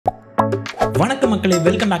வணக்கம் மக்களே,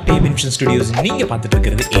 welcome back to ஏவின்ஷன் studios. நீங்கள் பார்த்துட்டு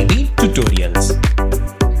இருக்கிறது ஏவி டியூட்டோரியல்ஸ்.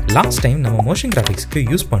 லாஸ்ட் டைம் நம்ம மோஷன் கிராஃபிக்ஸ்க்கு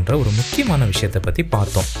யூஸ் பண்ணுற ஒரு முக்கியமான விஷயத்தை பற்றி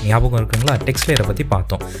பார்த்தோம். ஞாபகம் இருக்குங்களா? டெக்ஸ்ட் லேயரை பற்றி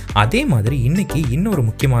பார்த்தோம். அதே மாதிரி இன்றைக்கி இன்னொரு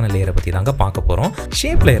முக்கியமான லேயரை பற்றி தாங்க பார்க்க போகிறோம்.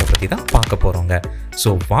 ஷேப் லேயரை பற்றி தான் பார்க்க போகிறோங்க.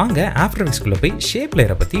 ஸோ வாங்க ஆஃப்டர் எஃபெக்ட்ஸ்குள்ளே போய் ஷேப்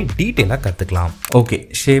லேயரை பற்றி டீட்டெயிலாக கற்றுக்கலாம். ஓகே,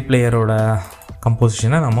 ஷேப் லேயரோட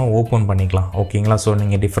கம்போசிஷனை நம்ம ஓப்பன் பண்ணிக்கலாம். ஓகேங்களா? ஸோ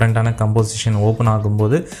நீங்கள் டிஃப்ரெண்ட்டான கம்போசிஷன்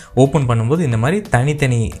ஓப்பன் பண்ணும்போது இந்த மாதிரி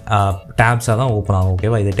தனித்தனி டேப்ஸாக தான் ஓப்பன் ஆகும்.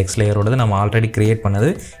 ஓகேவா? இது டெக்ஸ்ட் லேயரோடது, நம்ம ஆல்ரெடி க்ரியேட் பண்ணது.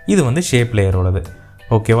 இது வந்து ஷேப் லேயரோடது.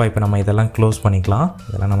 ஓகேவா? இப்போ நம்ம இதெல்லாம் க்ளோஸ் பண்ணிக்கலாம்.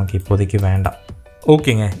 இதெல்லாம் நமக்கு இப்போதைக்கு வேண்டாம்.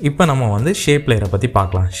 ஓகேங்க, இப்போ நம்ம வந்து ஷேப் லேயரை பற்றி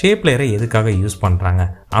பார்க்கலாம். ஷேப் லேயரை எதுக்காக யூஸ் பண்ணுறாங்க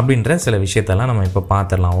அப்படின்ற சில விஷயத்தெல்லாம் நம்ம இப்போ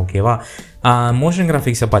பார்த்துடலாம். ஓகேவா? மோஷன்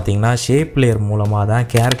கிராஃபிக்ஸை பார்த்திங்கன்னா ஷேப் லேயர் மூலமாக தான்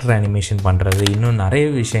கேரக்டர் அனிமேஷன் பண்ணுறது, இன்னும் நிறைய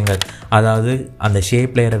விஷயங்கள், அதாவது அந்த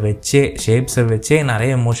ஷேப் லேயரை ஷேப்ஸை வச்சே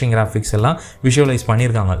நிறைய மோஷன் கிராஃபிக்ஸ் எல்லாம் விஷுவலைஸ்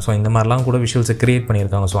பண்ணியிருக்காங்க. ஸோ இந்த மாதிரிலாம் கூட விஷுவல்ஸை க்ரியேட்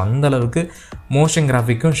பண்ணியிருக்காங்க. ஸோ அந்தளவுக்கு மோஷன்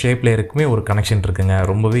கிராஃபிக்கும் ஷேப் லேயருக்குமே ஒரு கனெக்ஷன் இருக்குங்க.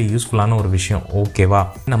 ரொம்பவே யூஸ்ஃபுல்லான ஒரு விஷயம். ஓகேவா?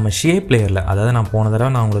 நம்ம ஷேப் லேயரில், அதாவது நான் போன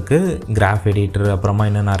தடவை நான் உங்களுக்கு கிராஃப் எடிட்டர் அப்புறமா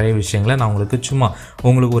இன்னும் நிறைய விஷயங்களை நான் உங்களுக்கு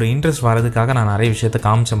உங்களுக்கு ஒரு இன்ட்ரெஸ்ட் வரதுக்காக நான் நிறைய விஷயத்தை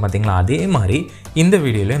காமிச்சேன் பார்த்தீங்களா? அதே மாதிரி இந்த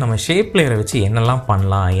வீடியோவில் நம்ம ஷேப் லேயரை வச்சு என்னெல்லாம்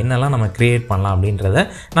பண்ணலாம், என்னெல்லாம் நம்ம க்ரியேட் பண்ணலாம் அப்படின்றத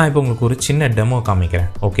நான் இப்போ உங்களுக்கு ஒரு சின்ன டெமோ காமிக்கிறேன்.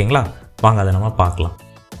 ஓகேங்களா? வாங்க அதை நம்ம பார்க்கலாம்.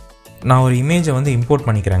 நான் ஒரு இமேஜை வந்து இம்போர்ட்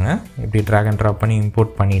பண்ணிக்கிறேங்க. இப்படி ட்ராக் அண்ட் ட்ராப் பண்ணி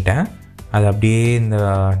இம்போர்ட் பண்ணிட்டேன். அது அப்படியே இந்த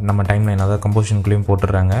நம்ம டைம்லைன், அதாவது கம்போசிஷனுக்குள்ளேயும்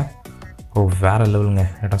போட்டுடுறாங்க. ஓ, வேறு லெவலுங்க,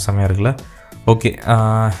 இடம் செம்மையாக இருக்குல்ல? ஓகே,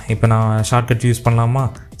 இப்போ நான் ஷார்ட்கட் யூஸ் பண்ணலாமா?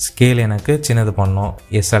 ஸ்கேல் எனக்கு சின்னது பண்ணோம்,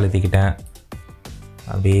 எஸ் அழுத்திக்கிட்டேன்,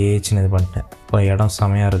 அப்படியே சின்னது பண்ணிட்டேன். இப்போ இடம்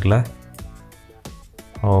செம்மையாக இருக்குல்ல?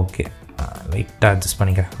 ஓகே, லைட்டாக அட்ஜஸ்ட்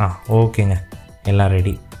பண்ணிக்கிறேன். ஓகேங்க, எல்லாம்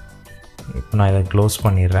ரெடி. இப்போ நான் இதை க்ளோஸ்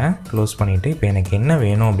பண்ணிடுறேன். க்ளோஸ் பண்ணிவிட்டு இப்போ எனக்கு என்ன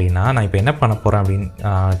வேணும் அப்படின்னா, நான் இப்போ என்ன பண்ண போகிறேன் அப்படின்னு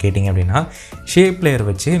கேட்டிங்க அப்படின்னா, ஷேப் லேயர்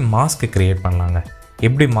வச்சு மாஸ்க்கு க்ரியேட் பண்ணலாங்க.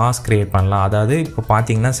 எப்படி மாஸ்க் க்ரியேட் பண்ணலாம்? அதாவது இப்போ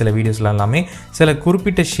பார்த்தீங்கன்னா சில வீடியோஸில் எல்லாமே சில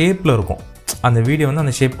குறிப்பிட்ட ஷேப்பில் இருக்கும். அந்த வீடியோ வந்து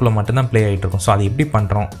அந்த ஷேப்புக்குள்ளே மட்டும்தான் ப்ளே ஆகிட்டு இருக்கும். ஸோ அது எப்படி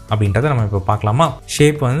பண்ணுறோம் அப்படின்றத நம்ம இப்போ பார்க்கலாமா?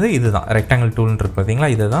 ஷேப் வந்து இதுதான் ரெக்டாங்கிள் டூல்னு இருக்குது பார்த்தீங்களா?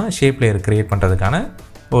 இதை தான் ஷேப் லேயர் க்ரியேட் பண்ணுறதுக்கான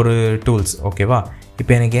ஒரு டூல்ஸ். ஓகேவா?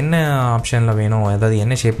 இப்போ எனக்கு என்ன ஆப்ஷனில் வேணும், அதாவது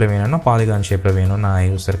என்ன ஷேப்பில் வேணும்னா பாலிகான் ஷேப்பில் வேணும்னு நான்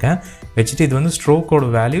யூஸ் இருக்கேன் வச்சுட்டு, இது வந்து ஸ்ட்ரோக்கோட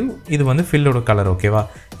வேல்யூ, இது வந்து ஃபில்லோட கலர். ஓகேவா?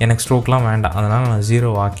 எனக்கு ஸ்ட்ரோக்லாம் வேண்டாம், அதனால் நான்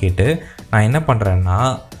 0 ஆக்கிட்டு நான் என்ன பண்ணுறேன்னா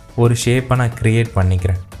ஒரு ஷேப்பை நான் க்ரியேட்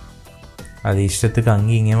பண்ணிக்கிறேன். அது இஷ்டத்துக்கு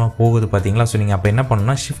அங்கேயும் இங்கேயுமா போகுது பார்த்தீங்களா? ஸோ நீங்கள் அப்போ என்ன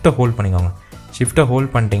பண்ணணும்னா ஷிஃப்ட்டை ஹோல்ட் பண்ணிக்கோங்க. ஷிஃப்ட்டை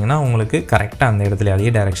ஹோல்ட் பண்ணிட்டீங்கன்னா உங்களுக்கு கரெக்டாக அந்த இடத்துல அதே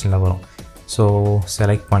டைரெக்ஷனில் வரும். ஸோ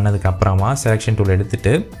செலக்ட் பண்ணதுக்கப்புறமா செலெக்ஷன் டூல்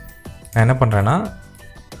எடுத்துகிட்டு நான் என்ன பண்ணுறேன்னா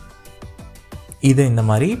இதை இந்த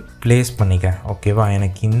மாதிரி ப்ளேஸ் பண்ணிக்கிறேன். ஓகேவா?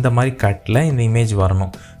 எனக்கு இந்த மாதிரி கட்டில் இந்த இமேஜ்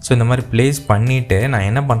வரணும். ஸோ இந்த மாதிரி ப்ளேஸ் பண்ணிவிட்டு நான்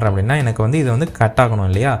என்ன பண்ணுறேன் அப்படின்னா, எனக்கு வந்து இது வந்து கட் ஆகணும்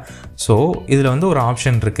இல்லையா? ஸோ இதில் வந்து ஒரு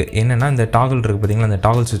ஆப்ஷன் இருக்குது. என்னென்னா இந்த டாகிள் இருக்குது பார்த்தீங்களா? இந்த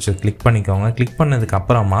டாகிள் சுவிட்சை கிளிக் பண்ணிக்கோங்க. கிளிக்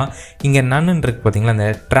பண்ணதுக்கப்புறமா இங்கே நன்னு இருக்குது பார்த்தீங்களா?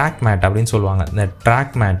 இந்த ட்ராக் மேட் அப்படின்னு சொல்லுவாங்க. இந்த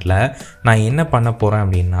ட்ராக் மேட்டில் நான் என்ன பண்ண போகிறேன்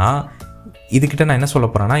அப்படின்னா, இதுக்கிட்ட நான் என்ன சொல்ல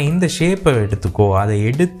போகிறேன்னா, இந்த ஷேப்பை எடுத்துக்கோ, அதை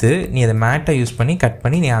எடுத்து நீ அதை மேட்டை யூஸ் பண்ணி கட்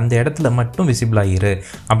பண்ணி நீ அந்த இடத்துல மட்டும் விசிபிள் ஆகிரு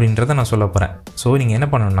அப்படின்றத நான் சொல்ல போகிறேன். ஸோ நீங்கள் என்ன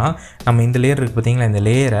பண்ணணும்னா, நம்ம இந்த லேயர் இருக்குது பார்த்தீங்களா? இந்த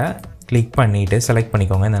லேயரை கிளிக் பண்ணிவிட்டு செலக்ட்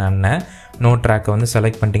பண்ணிக்கோங்க. இந்த நன்னை நோ ட்ராக்கை வந்து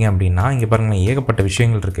செலக்ட் பண்ணிட்டீங்க அப்படின்னா இங்கே பாருங்கள் ஏகப்பட்ட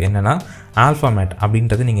விஷயங்கள் இருக்குது. என்னென்னா ஆல்ஃபா மேட்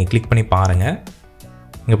அப்படின்றது நீங்கள் கிளிக் பண்ணி பாருங்கள்.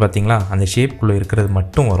 இங்கே பார்த்தீங்களா? அந்த ஷேப்புக்குள்ளே இருக்கிறது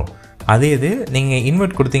மட்டும் வரும். அதே இது நீங்கள்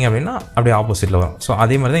இன்வெர்ட் கொடுத்தீங்க அப்படின்னா அப்படியே ஆப்போசிட்டில் வரும். ஸோ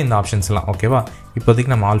அதே மாதிரி தான் இந்த ஆப்ஷன்ஸ்லாம். ஓகேவா?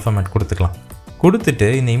 இப்போதைக்கு நம்ம ஆல்ஃபா மேட் கொடுத்துக்கலாம். கொடுத்துட்டு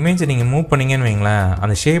இந்த இமேஜை நீங்கள் மூவ் பண்ணிங்கன்னு வைங்களேன்,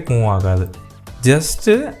 அந்த ஷேப் மூவ் ஆகாது.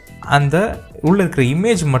 ஜஸ்ட்டு அந்த உள்ளே இருக்கிற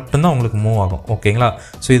இமேஜ் மட்டும்தான் உங்களுக்கு மூவ் ஆகும். ஓகேங்களா?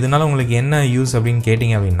 ஸோ இதனால் உங்களுக்கு என்ன யூஸ் அப்படின்னு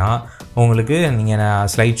கேட்டிங்க அப்படின்னா, உங்களுக்கு நீங்கள்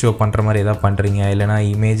ஸ்லைட் ஷோ பண்ணுற மாதிரி எதாவது பண்ணுறீங்க, இல்லைனா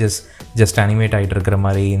இமேஜஸ் ஜஸ்ட் அனிமேட் ஆகிட்டு இருக்கிற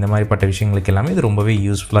மாதிரி இந்த மாதிரிப்பட்ட விஷயங்களுக்கு எல்லாமே இது ரொம்பவே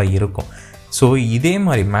யூஸ்ஃபுல்லாக இருக்கும். ஸோ இதே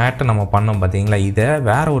மாதிரி மேட்டை நம்ம பண்ணோம் பார்த்தீங்களா? இதை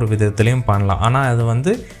வேறு ஒரு விதத்துலேயும் பண்ணலாம். ஆனால் அது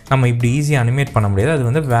வந்து நம்ம இப்படி ஈஸியாக அனிமேட் பண்ண முடியாது. அது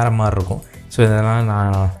வந்து வேறு மாதிரி இருக்கும். ஸோ இதெல்லாம்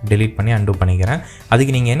நான் டெலீட் பண்ணி அன்டூ பண்ணிக்கிறேன்.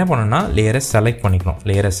 அதுக்கு நீங்கள் என்ன பண்ணணும்னா லேயரை செலக்ட் பண்ணிக்கணும்.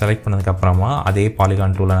 லேயரை செலக்ட் பண்ணதுக்கப்புறமா அதே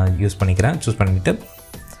பாலிகான் டூலை நான் சூஸ் பண்ணிவிட்டு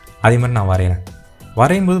அதே மாதிரி நான்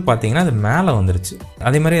வரையும்போது பார்த்தீங்கன்னா அது மேலே வந்துருச்சு.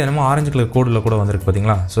 அதே மாதிரி என்னமோ ஆரஞ்சு கலர் கோடில் கூட வந்திருக்கு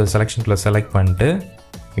பார்த்தீங்களா? ஸோ செலெக்ஷனுக்குள்ளே செலக்ட் பண்ணிட்டு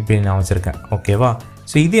இப்படி நான் வச்சுருக்கேன். ஓகேவா?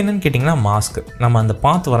 ஸோ இது என்னென்னு கேட்டிங்கன்னா மாஸ்க்கு. நம்ம அந்த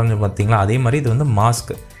பார்த்து வரைஞ்சு பார்த்தீங்களா? அதே மாதிரி இது வந்து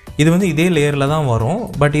மாஸ்க்கு. இது வந்து இதே லேயரில் தான் வரும்.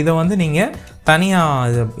 பட் இதை வந்து நீங்கள்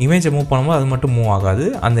தனியாக இமேஜை மூவ் பண்ணும்போது அது மட்டும் மூவ் ஆகாது,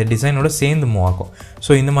 அந்த டிசைனோட சேர்ந்து மூவ் ஆகும்.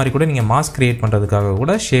 ஸோ இந்த மாதிரி கூட நீங்கள் மாஸ்க் க்ரியேட் பண்ணுறதுக்காக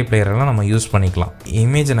கூட ஷேப் லேயரெல்லாம் நம்ம யூஸ் பண்ணிக்கலாம்.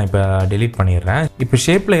 இமேஜை நான் இப்போ டெலீட் பண்ணிடுறேன். இப்போ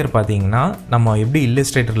ஷேப் லேயர் பார்த்தீங்கன்னா நம்ம எப்படி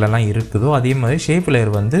இல்லஸ்ட்ரேட்டர்லலாம் இருக்குதோ அதே மாதிரி ஷேப்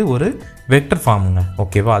லேயர் வந்து ஒரு வெக்டர் ஃபார்முங்க.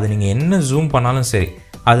 ஓகேவா? அது நீங்கள் என்ன ஜூம் பண்ணாலும் சரி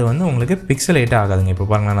அது வந்து உங்களுக்கு பிக்சலேட்டே ஆகாதுங்க. இப்போ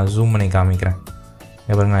பாருங்கள், நான் ஜூம் பண்ணி காமிக்கிறேன்.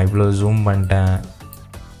 இப்போ நான் இவ்வளோ ஜூம் பண்ணிட்டேன்,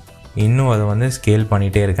 இன்னும் அதை வந்து ஸ்கேல்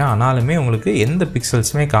பண்ணிகிட்டே இருக்கேன். ஆனாலுமே உங்களுக்கு எந்த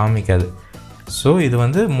பிக்சல்ஸுமே காமிக்காது. ஸோ இது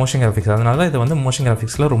வந்து மோஷன் கிராஃபிக்ஸ், அதனால தான் இதை வந்து மோஷன்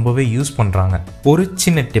கிராஃபிக்ஸில் ரொம்பவே யூஸ் பண்ணுறாங்க. ஒரு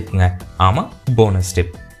சின்ன டிப்புங்க, ஆமாம், போனஸ்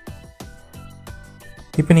டிப்.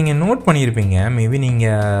 இப்போ நீங்கள் நோட் பண்ணியிருப்பீங்க, மேபி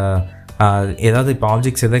நீங்கள் ஏதாவது இப்போ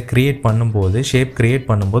ஆப்ஜெக்ட்ஸ் எதாவது க்ரியேட் பண்ணும்போது, ஷேப் க்ரியேட்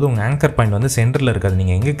பண்ணும்போது உங்கள் ஆங்கர் பாயிண்ட் வந்து சென்டரில் இருக்காது,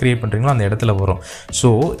 நீங்கள் எங்கே க்ரியேட் பண்ணுறீங்களோ அந்த இடத்துல வரும். ஸோ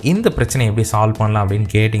இந்த பிரச்சனை எப்படி சால்வ் பண்ணலாம் அப்படின்னு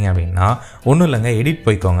கேட்டிங்க அப்படின்னா, ஒன்றும் இல்லைங்க, எடிட்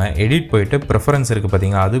போய்க்கோங்க. எடிட் போயிட்டு ப்ரிஃபரன்ஸ் இருக்குது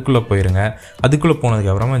பார்த்தீங்களா, அதுக்குள்ளே போயிருங்க. அதுக்குள்ளே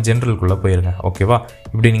போனதுக்கப்புறமா ஜென்ரலுக்குள்ளே போயிருங்க. ஓகேவா,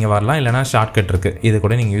 இப்படி நீங்கள் வரலாம், இல்லைனா ஷார்ட்கட் இருக்குது, இது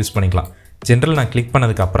கூட நீங்கள் யூஸ் பண்ணிக்கலாம். ஜென்ரல் நான் கிளிக்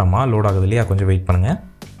பண்ணதுக்கப்புறமா லோட் ஆகுது இல்லையா, கொஞ்சம் வெயிட் பண்ணுங்கள்.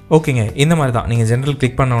 ஓகேங்க, இந்த மாதிரி தான் நீங்கள் ஜென்ரல்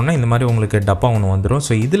கிளிக் பண்ணோன்னா இந்த மாதிரி உங்களுக்கு டப்பா ஒன்று வந்துடும்.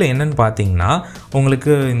 ஸோ இதில் என்னென்னு பார்த்தீங்கன்னா,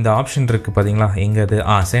 உங்களுக்கு இந்த ஆப்ஷன் இருக்குது பார்த்தீங்களா, எங்கே அது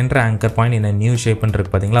சென்டர் ஆங்கர் பாயிண்ட் என்ன நியூ ஷேப்னு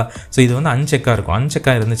இருக்குது பார்த்தீங்களா. ஸோ இது வந்து அன்செக்காக இருக்கும்.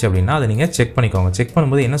 அன்செக்காக இருந்துச்சு அப்படின்னா அதை நீங்கள் செக் பண்ணிக்கோங்க. செக்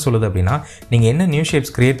பண்ணும்போது என்ன சொல்லுது அப்படின்னா, நீங்கள் என்ன நியூ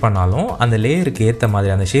ஷேப்ஸ் க்ரியேட் பண்ணாலும் அந்த லேயருக்கு ஏற்ற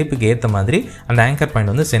மாதிரி, அந்த ஷேப்புக்கு ஏற்ற மாதிரி அந்த ஆங்கர்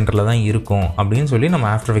பாயிண்ட் வந்து சென்டரில் தான் இருக்கும் அப்படின்னு சொல்லி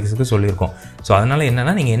நம்ம ஆஃப்டர் எஃபெக்ட்ஸுக்கு சொல்லியிருக்கோம். ஸோ அதனால்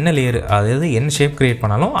என்னென்னா, நீங்கள் என்ன லேயர், அதாவது என்ன ஷேப் க்ரியேட்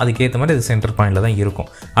பண்ணாலும் அதுக்கேற்ற மாதிரி அது சென்டர் பாயிண்டில் தான்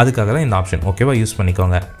இருக்கும். அதுக்காக தான் இந்த ஆப்ஷன். ஓகேவா, யூஸ்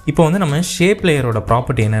பண்ணிக்கோங்க. இப்போ வந்து நம்ம ஷேப் லேயரோட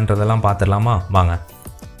ப்ராப்பர்ட்டி என்னன்றதெல்லாம் பார்த்துடலாமா, வாங்க.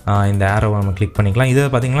 இந்த ஆரோவை நம்ம கிளிக் பண்ணிக்கலாம். இதில்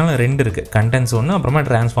பார்த்தீங்கன்னா 2 இருக்குது, கண்டென்ட்ஸ் ஒன்று, அப்புறமா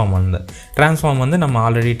ட்ரான்ஸ்ஃபார்ம் வந்து. ட்ரான்ஸ்ஃபார்ம் வந்து நம்ம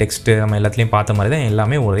ஆல்ரெடி டெக்ஸ்ட்டு நம்ம எல்லாத்துலேயும் பார்த்த மாதிரி தான்,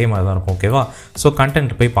 எல்லாமே ஒரே மாதிரி தான் இருக்கும். ஓகேவா, ஸோ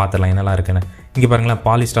கண்டென்ட் போய் பார்த்துடலாம் என்னெல்லாம் இருக்குன்னு. இங்கே பாருங்களேன்,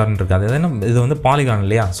 பாலிஸ்டார்னு இருக்குது. அது இது வந்து பாலிகான்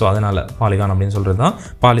இல்லையா, ஸோ அதனால் பாலிகான் அப்படின்னு சொல்கிறது தான்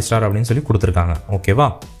பாலிஸ்டார் அப்படின்னு சொல்லி கொடுத்துருக்காங்க. ஓகேவா,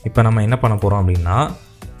 இப்போ நம்ம என்ன பண்ண போகிறோம் அப்படின்னா,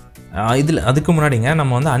 இதில் அதுக்கு முன்னாடிங்க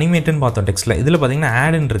நம்ம வந்து அனிமேட்டுன்னு பார்த்தோம் டெக்ஸ்ட்டில். இதில் பார்த்தீங்கன்னா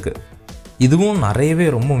ஆடுன்னு இருக்குது. இதுவும் நிறையவே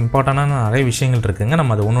ரொம்ப இம்பார்ட்டண்டான நிறைய விஷயங்கள் இருக்குதுங்க.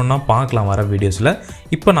 நம்ம அதை ஒன்று ஒன்றா பார்க்கலாம் வர வீடியோஸில்.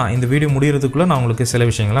 இப்போ நான் இந்த வீடியோ முடிகிறதுக்குள்ளே நான் உங்களுக்கு சில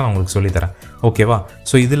விஷயங்களை நான் உங்களுக்கு சொல்லித்தரேன். ஓகேவா,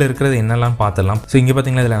 ஸோ இதில் இருக்கிறது என்னெல்லாம் பார்த்துடலாம். ஸோ இங்கே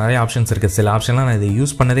பார்த்தீங்கன்னா இதில் நிறைய ஆப்ஷன்ஸ் இருக்குது. சில ஆப்ஷன்லாம் நான் இதை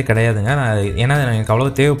யூஸ் பண்ணதே கிடையாதுங்க. ஏன்னா எனக்கு அவ்வளோ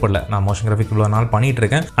தேவைப்படல. நான் மோஷன் கிராஃபிக் இவ்வளோ நாள் பண்ணிகிட்டு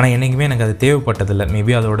இருக்கேன், ஆனால் என்றைக்குமே எனக்கு அது தேவைப்பட்டதில்லை.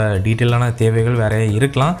 மேபி அதோட டீட்டெயிலான தேவைகள் வேறு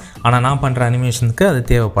இருக்கலாம், ஆனால் நான் பண்ணுற அனிமேஷனுக்கு அது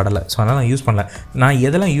தேவைப்படலை. ஸோ அதனால் நான் யூஸ் பண்ணல. நான்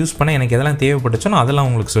எதெல்லாம் யூஸ் பண்ணேன், எனக்கு எதெல்லாம் தேவைப்பட்டுச்சோ நான் அதெல்லாம்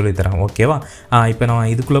உங்களுக்கு சொல்லித்தரேன். ஓகேவா, இப்போ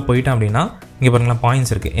நான் இதுக்குள்ளே போயிட்டேன் அப்படின்னா, இங்கே பாருங்களா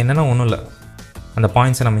பாயிண்ட்ஸ் இருக்குது. என்னென்னா ஒன்றும் இல்லை, அந்த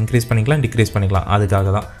பாயிண்ட்ஸை நம்ம இன்க்ரீஸ் பண்ணிக்கலாம், டிக்ரீஸ் பண்ணிக்கலாம்.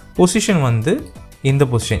 அதுக்காக தான் பொசிஷன் வந்து இந்த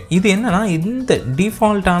பொசிஷன். இது என்னென்னா, இந்த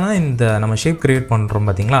டிஃபால்ட்டான இந்த நம்ம ஷேப் க்ரியேட் பண்ணுறோம்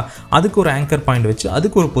பார்த்தீங்களா, அதுக்கு ஒரு ஆங்கர் பாயிண்ட் வச்சு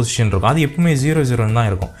அதுக்கு ஒரு பொசிஷன் இருக்கும். அது எப்பவுமே 0 தான்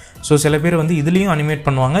இருக்கும். ஸோ சில பேர் வந்து இதுலேயும் அனிமேட்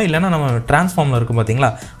பண்ணுவாங்க, இல்லைனா நம்ம ட்ரான்ஸ்ஃபார்மில் இருக்கும் பார்த்தீங்களா,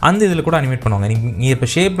 அந்த இதில் கூட அனிமேட் பண்ணுவாங்க. நீங்கள் இப்போ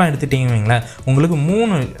ஷேப்லாம் எடுத்துகிட்டீங்க வைங்களேன், உங்களுக்கு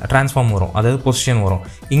 3 ட்ரான்ஸ்ஃபார்ம் வரும், அதாவது பொசிஷன் வரும்.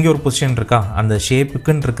 இங்கே ஒரு பொசிஷன் இருக்கா, அந்த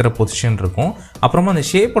ஷேப்புக்குன்னு இருக்கிற பொசிஷன் இருக்கும். அப்புறமா அந்த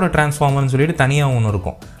ஷேப்போட ட்ரான்ஸ்ஃபார்மர்னு சொல்லிட்டு தனியாக ஒன்று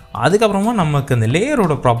இருக்கும். அதுக்கப்புறமா நமக்கு அந்த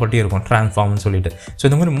லேயரோட ப்ராப்பர்ட்டி இருக்கும், ட்ரான்ஸ்ஃபார்ம்னு சொல்லிட்டு. ஸோ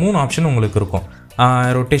இந்த மாதிரி 3 ஆப்ஷன் உங்களுக்கு இருக்கும்.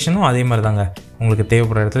 ரொட்டேஷனும் அதே மாதிரி தாங்க, உங்களுக்கு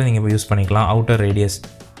தேவைப்படுற இடத்துல நீங்கள் யூஸ் பண்ணிக்கலாம். அவுட்டர் ரேடியஸ்,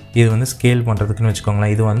 இது வந்து ஸ்கேல் பண்ணுறதுக்குன்னு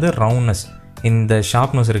வச்சுக்கோங்களேன். இது வந்து ரவுண்ட்னஸ், இந்த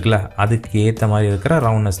ஷார்ப்னஸ் இருக்குல்ல, அதுக்கு ஏற்ற மாதிரி இருக்கிற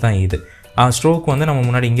ரவுண்ட்னஸ் தான் இது. ஸ்ட்ரோக் வந்து நம்ம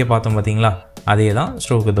முன்னாடி இங்கே பார்த்தோம் பார்த்தீங்களா, அதே தான்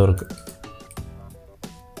ஸ்ட்ரோக்கு இதோ இருக்குது,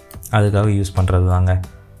 அதுக்காக யூஸ் பண்ணுறது தாங்க.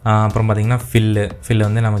 அப்புறம் பார்த்திங்கன்னா ஃபில்லு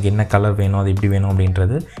வந்து நமக்கு என்ன கலர் வேணும், அது எப்படி வேணும்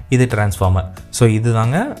அப்படின்றது. இது ட்ரான்ஸ்ஃபார்மர். ஸோ இது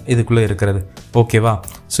தாங்க இதுக்குள்ளே இருக்கிறது. ஓகேவா,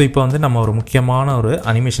 ஸோ இப்போ வந்து நம்ம ஒரு முக்கியமான ஒரு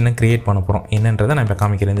அனிமேஷனை க்ரியேட் பண்ண போகிறோம். என்னன்றதை நான் இப்போ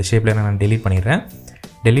காமிக்கிறேன். இந்த ஷேப்பில் நான் டெலீட் பண்ணிடுறேன்.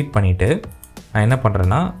 டெலீட் பண்ணிவிட்டு நான் என்ன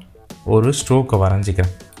பண்ணுறேன்னா, ஒரு ஸ்ட்ரோக்கை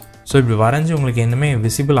வரைஞ்சிக்கிறேன். ஸோ இப்படி வரைஞ்சி உங்களுக்கு இன்னுமே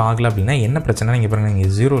விசிபிள் ஆகலை அப்படின்னா என்ன பிரச்சனை, இங்கே பாருங்கள், இங்கே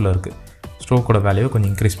 0ல் இருக்குது. ஸ்ட்ரோக்கோட வேல்யூவை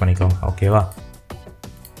கொஞ்சம் இன்க்ரீஸ் பண்ணிக்கோங்க. ஓகேவா,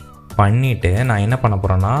 பண்ணிவிட்டு நான் என்ன பண்ண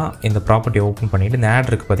போகிறேன்னா, இந்த ப்ராப்பர்ட்டியை ஓப்பன் பண்ணிவிட்டு இந்த ஆட்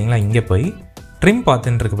இருக்குது பார்த்தீங்களா, இங்கே போய் ட்ரிம்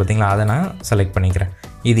பாத்துன்னு இருக்குது பார்த்தீங்களா, அதை நான் செலக்ட் பண்ணிக்கிறேன்.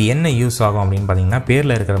 இது என்ன யூஸ் ஆகும் அப்படின்னு பார்த்தீங்கன்னா,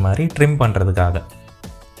 பேரில் இருக்கிற மாதிரி ட்ரிம் பண்ணுறதுக்காக,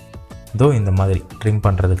 இதோ இந்த மாதிரி ட்ரிம்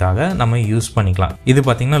பண்ணுறதுக்காக நம்ம யூஸ் பண்ணிக்கலாம். இது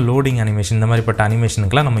பார்த்திங்கன்னா லோடிங் அனிமேஷன், இந்த மாதிரிப்பட்ட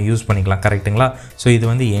அனிமேஷனுக்கெலாம் நம்ம யூஸ் பண்ணிக்கலாம். கரெக்டுங்களா, ஸோ இது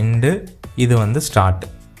வந்து எண்டு, இது வந்து ஸ்டார்ட்.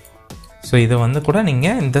 ஸோ இதை வந்து கூட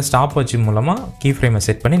நீங்கள் இந்த ஸ்டாப் வாட்ச் மூலமாக கீ ஃப்ரேமை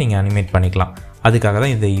செட் பண்ணி நீங்கள் அனிமேட் பண்ணிக்கலாம். அதுக்காக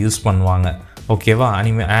தான் இதை யூஸ் பண்ணுவாங்க. ஓகேவா,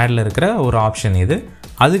 ஆடில் இருக்கிற ஒரு ஆப்ஷன் இது.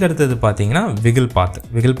 அதுக்கு அடுத்தது பார்த்தீங்கன்னா விகில்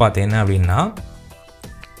பாத் என்ன அப்படின்னா,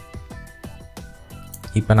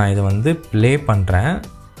 இப்போ நான் இதை வந்து ப்ளே பண்ணுறேன்,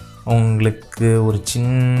 உங்களுக்கு ஒரு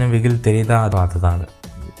சின்ன விகில் தெரியுதா, அதுதான் அது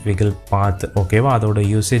விகில் பாத். ஓகேவா, அதோட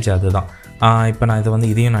யூசேஜ் அதுதான். இப்போ நான் இதை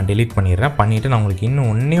வந்து இதையும் நான் டெலீட் பண்ணிடுறேன். பண்ணிவிட்டு நான் உங்களுக்கு இன்னும்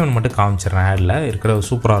ஒன்று மட்டும் காமிச்சிடுறேன். ஆடில் இருக்கிற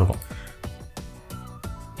சூப்பராக இருக்கும்.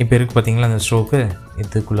 இப்போ இருக்குது பார்த்தீங்களா அந்த ஸ்ட்ரோக்கு,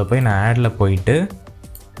 இதுக்குள்ளே போய் நான் ஆடில் போயிட்டு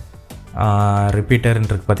ரிப்பீட்டர்ன்னு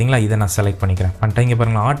இருக்குது பார்த்தீங்களா, இதை நான் செலக்ட் பண்ணிக்கிறேன். பண்ணிட்டேன். இங்கே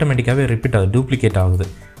பாருங்கள், ஆட்டோமேட்டிக்காகவே ரிப்பீட் ஆகுது, டூப்ளிகேட் ஆகுது.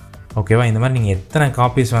 ஓகேவா, இந்த மாதிரி நீங்கள் எத்தனை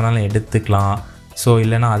காப்பீஸ் வேணாலும் எடுத்துக்கலாம். ஸோ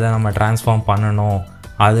இல்லைனா அதை நம்ம ட்ரான்ஸ்ஃபார்ம் பண்ணணும்,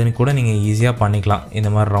 அதுன்னு கூட நீங்கள் ஈஸியாக பண்ணிக்கலாம்.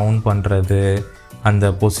 இந்த மாதிரி ரவுண்ட் பண்ணுறது,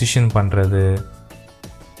 அந்த பொசிஷன் பண்ணுறது.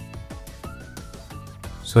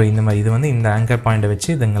 ஸோ இந்த மாதிரி இது வந்து இந்த ஆங்கர் பாயிண்ட்டை வச்சு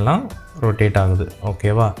இதுங்கெல்லாம் ரொட்டேட் ஆகுது.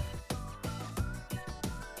 ஓகேவா,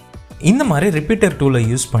 இந்த மாதிரி ரிப்பீட்டர் டூலை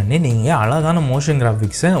யூஸ் பண்ணி நீங்கள் அழகான மோஷன்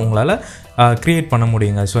கிராஃபிக்ஸை உங்களால் க்ரியேட் பண்ண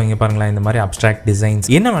முடியுங்க. ஸோ இங்கே பாருங்களேன், இந்த மாதிரி அப்ட்ராக்ட் டிசைன்ஸ்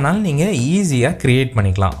என்ன வேணாலும் நீங்கள் ஈஸியாக க்ரியேட்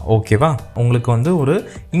பண்ணிக்கலாம். ஓகேவா? உங்களுக்கு வந்து ஒரு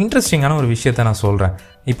இன்ட்ரெஸ்டிங்கான ஒரு விஷயத்தை நான் சொல்கிறேன்.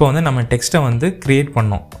 இப்போ வந்து நம்ம டெக்ஸ்ட்டை வந்து க்ரியேட்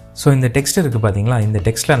பண்ணோம். ஸோ இந்த டெக்ஸ்ட் இருக்குது பார்த்தீங்களா, இந்த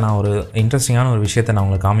டெக்ஸ்ட்டில் நான் ஒரு இன்ட்ரெஸ்டிங்கான ஒரு விஷயத்தை நான்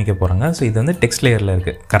உங்களுக்கு காமிக்க போகிறேங்க. ஸோ இது வந்து டெக்ஸ்ட் லேயரில்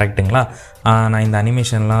இருக்குது, கரெக்டுங்களா? நான் இந்த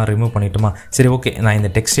அனிமேஷன்லாம் ரிமூவ் பண்ணிவிட்டுமா? சரி, ஓகே, நான் இந்த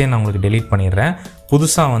டெக்ஸ்ட்டே நான் உங்களுக்கு டெலீட் பண்ணிடுறேன்.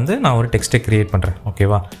 புதுசாக வந்து நான் ஒரு டெக்ஸ்ட்டை க்ரியேட் பண்ணுறேன்.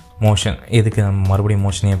 ஓகேவா? மோஷன், எதுக்கு நம்ம மறுபடியும்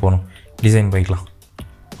மோஷனே போகணும், டிசைன் போய்க்கலாம்.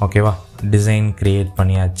 ஓகேவா? டிசைன் க்ரியேட்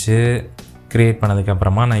பண்ணியாச்சு. க்ரியேட்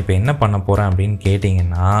பண்ணதுக்கப்புறமா நான் இப்போ என்ன பண்ண போகிறேன் அப்படின்னு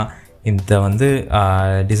கேட்டிங்கன்னா, இந்த வந்து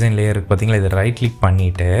டிசைன் லேயர் இருக்குது பார்த்தீங்களா, இதை ரைட் கிளிக்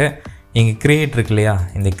பண்ணிவிட்டு இங்கே க்ரியேட் இருக்கு இல்லையா,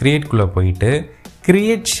 இந்த க்ரியேட்குள்ளே போயிட்டு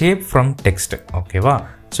க்ரியேட் ஷேப் ஃப்ரம் டெக்ஸ்ட். ஓகேவா?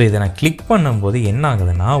 ஸோ இதை நான் கிளிக் பண்ணும்போது என்ன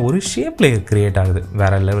ஆகுதுன்னா, ஒரு ஷேப் லேயர் க்ரியேட் ஆகுது.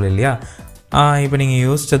 வேறு லெவல் இல்லையா? இப்போ நீங்கள்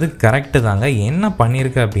யோசித்தது கரெக்டு தாங்க. என்ன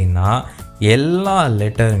பண்ணியிருக்கு அப்படின்னா, எல்லா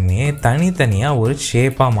லெட்டருமே தனித்தனியாக ஒரு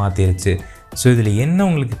ஷேப்பாக மாற்றிருச்சு. ஸோ இதில் என்ன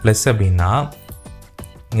உங்களுக்கு ப்ளஸ் அப்படின்னா,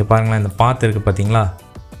 இங்கே பாருங்களேன், இந்த பாத்து இருக்குது பார்த்தீங்களா,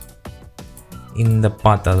 இந்த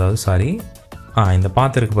பாத்து, அதாவது சாரி இந்த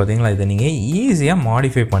பாத்து இருக்குது பார்த்தீங்களா, இதை நீங்கள் ஈஸியாக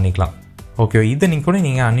மாடிஃபை பண்ணிக்கலாம். ஓகே, இதை நீங்கள் கூட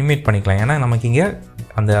நீங்கள் அனிமேட் பண்ணிக்கலாம். ஏன்னா நமக்கு இங்கே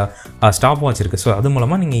அந்த ஸ்டாப் வாட்ச் இருக்குது. ஸோ அது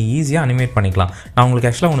மூலமாக நீங்கள் ஈஸியாக அனிமேட் பண்ணிக்கலாம். நான் உங்களுக்கு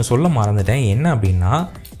ஆக்சுவலாக ஒன்று சொல்ல மறந்துட்டேன். என்ன அப்படின்னா,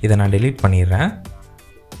 இதை நான் டெலீட் பண்ணிடுறேன்.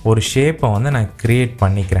 ஒரு ஷேப்பை வந்து நான் க்ரியேட்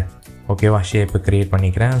பண்ணிக்கிறேன். ஓகேவா? ஷேப்பை க்ரியேட்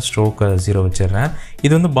பண்ணிக்கிறேன். ஸ்ட்ரோக்கை 0 வச்சிடுறேன்.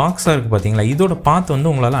 இது வந்து பாக்ஸாக இருக்குது பார்த்தீங்களா, இதோட பாத்து வந்து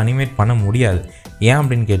உங்களால் அனிமேட் பண்ண முடியாது. ஏன்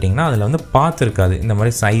அப்படின்னு கேட்டிங்கன்னா, அதில் வந்து பாத்து இருக்காது. இந்த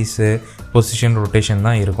மாதிரி சைஸு, பொசிஷன், ரொட்டேஷன்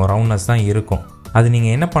தான் இருக்கும், ரவுண்ட்னஸ் தான் இருக்கும். அது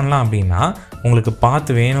நீங்கள் என்ன பண்ணலாம் அப்படின்னா, உங்களுக்கு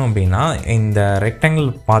பாத்து வேணும் அப்படின்னா, இந்த ரெக்டாங்கிள்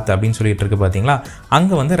பாத்து அப்படின்னு சொல்லிட்டு இருக்குது பார்த்தீங்களா,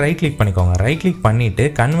 அங்கே வந்து ரைட் கிளிக் பண்ணிக்கோங்க. ரைட் கிளிக் பண்ணிவிட்டு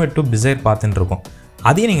கன்வெர்ட் டு டிசைர் பாத்துன்னு இருக்கும்.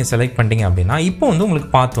 அதையும் நீங்கள் செலக்ட் பண்ணிட்டீங்க அப்படின்னா இப்போ வந்து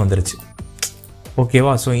உங்களுக்கு பாத்து வந்துருச்சு.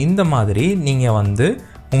 ஓகேவா? ஸோ இந்த மாதிரி நீங்கள் வந்து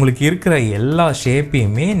உங்களுக்கு இருக்கிற எல்லா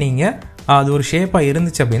ஷேப்பையுமே நீங்கள் அது ஒரு ஷேப்பாக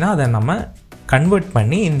இருந்துச்சு அப்படின்னா அதை நம்ம கன்வெர்ட்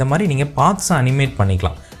பண்ணி இந்த மாதிரி நீங்கள் பார்ட்ஸை அனிமேட்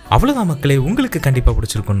பண்ணிக்கலாம். அவ்வளோதான் மக்களே, உங்களுக்கு கண்டிப்பாக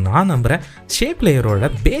பிடிச்சிருக்குன்னு நான் நம்புகிறேன். ஷேப் லேயரோட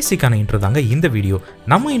பேசிக்கான இன்ட்ரோ தாங்க இந்த வீடியோ.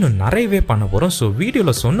 நம்ம இன்னும் நிறையவே பண்ண போகிறோம். ஸோ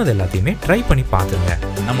வீடியோவில் சொன்னது எல்லாத்தையுமே ட்ரை பண்ணி பார்த்துங்க.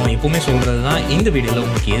 நம்ம எப்பவுமே சொல்கிறது தான், இந்த வீடியோவில்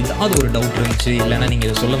உங்களுக்கு ஏதாவது ஒரு டவுட் இருந்துச்சு, இல்லைனா நீங்கள்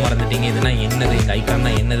இதை சொல்ல மறந்துட்டீங்க, இதுனா என்னது, இந்த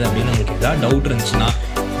ஐக்கான்னா என்னது அப்படின்னு உங்களுக்கு ஏதாவது டவுட் இருந்துச்சுன்னா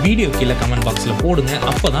வீடியோ கீழே கமெண்ட் பாக்ஸில் போடுங்க.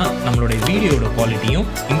 அப்போ தான் நம்மளுடைய வீடியோட குவாலிட்டியும்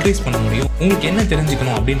இன்க்ரீஸ் பண்ண முடியும். உங்களுக்கு என்ன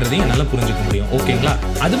தெரிஞ்சுக்கணும் அப்படின்றதையும் நல்லா புரிஞ்சுக்க முடியும். ஓகேங்களா?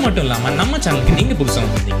 அது மட்டும் இல்லாமல் நம்ம சேனலுக்கு நீங்கள் புதுசாக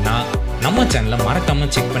வந்திருந்தீங்கன்னா நம்ம சேனலை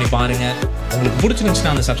மறக்காமல் செக் பண்ணி பாருங்கள். உங்களுக்கு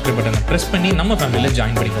பிடிச்சிருந்துச்சுன்னா அந்த சப்ஸ்கிரைப் பட்டனை ப்ரெஸ் பண்ணி நம்ம ஃபேமிலியில்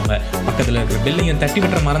ஜாயின் பண்ணிக்கோங்க. பக்கத்தில் இருக்கிற பெல்லையும் தட்டி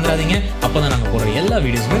விட்டுற மறந்துடாதீங்க. அப்போ தான் நாங்கள் போடுற எல்லா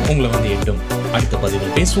வீடியோஸுமே உங்களை வந்து எட்டும். அடுத்த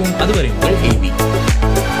பதிவில் பேசுவோம். அதுவரை உங்கள் ஏவி.